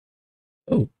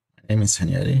Oh, my name is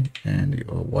Hanieri and you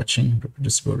are watching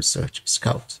Reproducible Research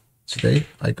Scout. Today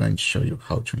I'm going to show you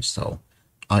how to install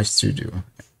RStudio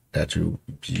that will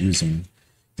be using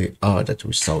the R that we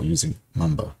install using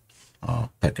Mamba, our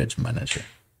package manager.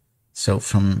 So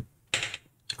from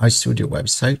RStudio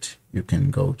website, you can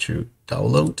go to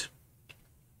download.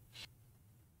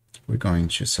 We're going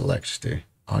to select the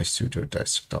RStudio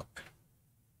Desktop.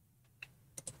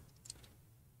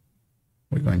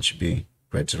 We're going to be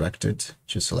redirected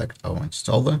to select our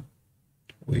installer.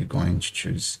 We're going to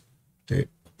choose the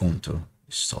Ubuntu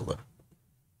installer.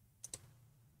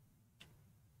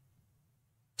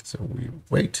 So we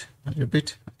wait a little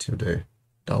bit until the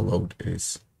download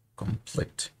is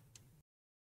complete.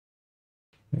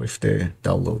 With the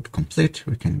download complete,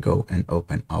 we can go and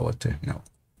open our terminal.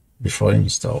 Before you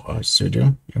install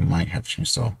RStudio, you might have to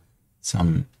install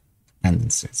some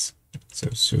dependencies. So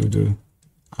sudo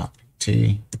apt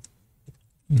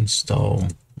install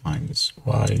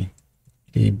 -y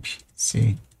lib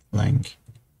c lang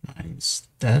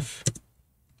 -dev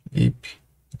lib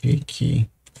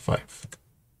pk5.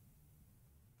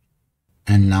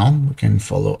 And now we can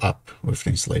follow up with the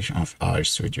installation of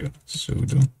RStudio.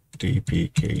 Sudo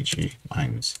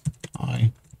dpkg-i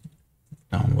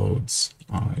downloads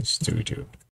RStudio.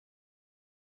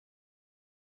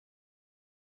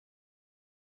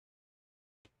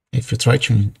 If you try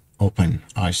to open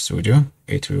RStudio,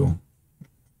 it will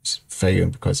fail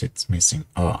because it's missing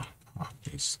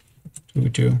RStudio.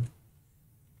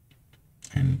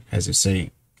 And as you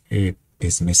see, it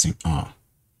is missing R.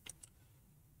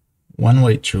 One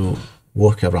way to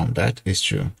work around that is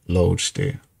to load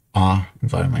the R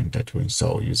environment that we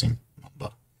install using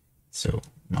Mamba. So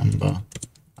Mamba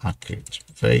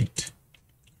activate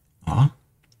R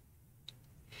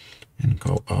and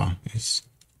call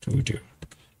RStudio.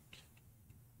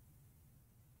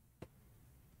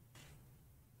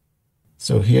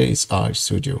 So here is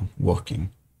RStudio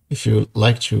working. If you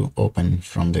like to open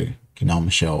from the Gnome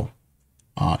Shell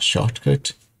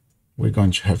shortcut, we're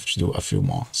going to have to do a few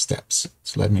more steps.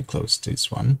 So let me close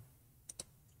this one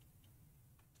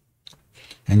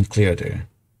and clear the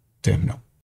terminal.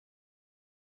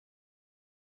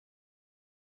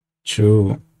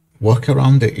 To work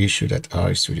around the issue that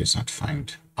RStudio is not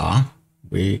find R,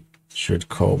 we should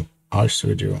call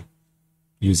RStudio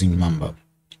using Mamba.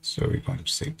 So we're going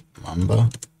to say Mamba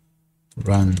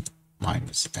run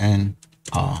 -n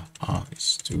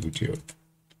RStudio.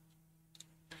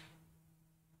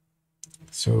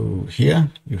 So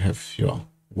here you have your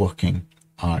working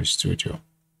RStudio.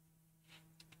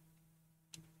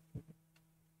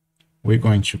 We're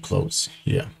going to close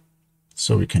here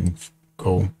so we can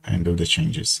go and do the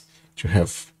changes to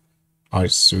have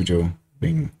RStudio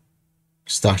being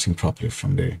starting properly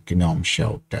from the Gnome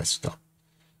Shell Desktop.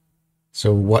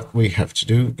 So what we have to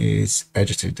do is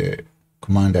edit the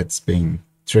command that's being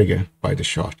triggered by the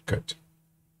shortcut.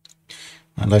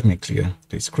 And let me clear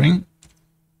the screen.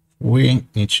 We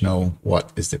need to know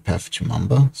what is the path to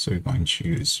Mamba. So we're going to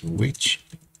use which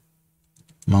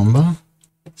Mamba.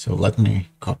 So let me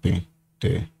copy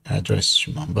the address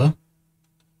to Mamba.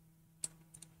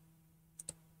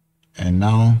 And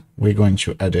now we're going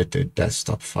to edit the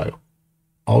desktop file.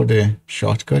 All the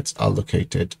shortcuts are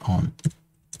located on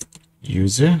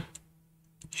user,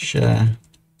 share,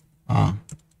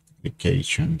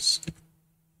 applications.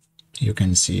 You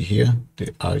can see here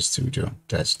the RStudio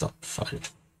desktop file.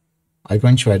 I'm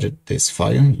going to edit this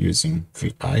file using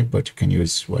VI, but you can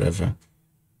use whatever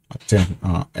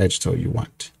editor you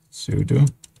want. Sudo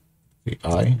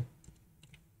VI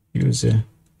user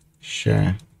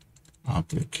share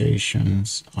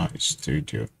applications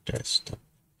RStudio desktop.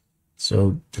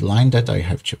 So the line that I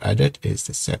have to edit is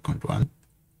the second one.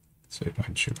 So I'm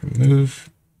going to remove,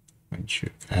 I'm going to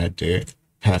add the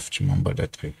path to Mamba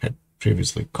that I had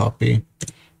previously copied.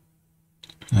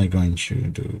 I'm going to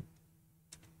do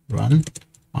run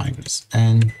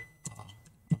 -n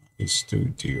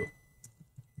RStudio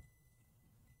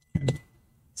and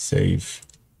save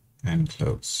and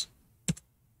close.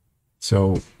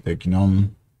 So the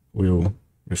GNOME will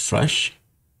refresh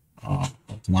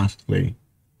automatically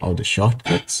all the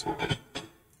shortcuts.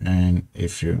 And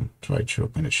if you try to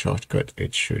open the shortcut,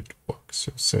 it should work.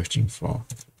 So searching for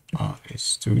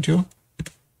RStudio.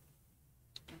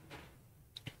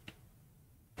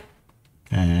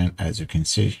 And as you can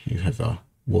see, you have a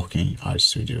working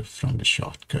RStudio from the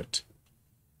shortcut.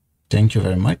 Thank you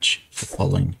very much for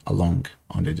following along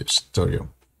on the tutorial.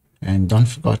 And don't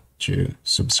forget to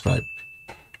subscribe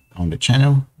on the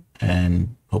channel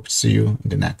and hope to see you in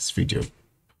the next video.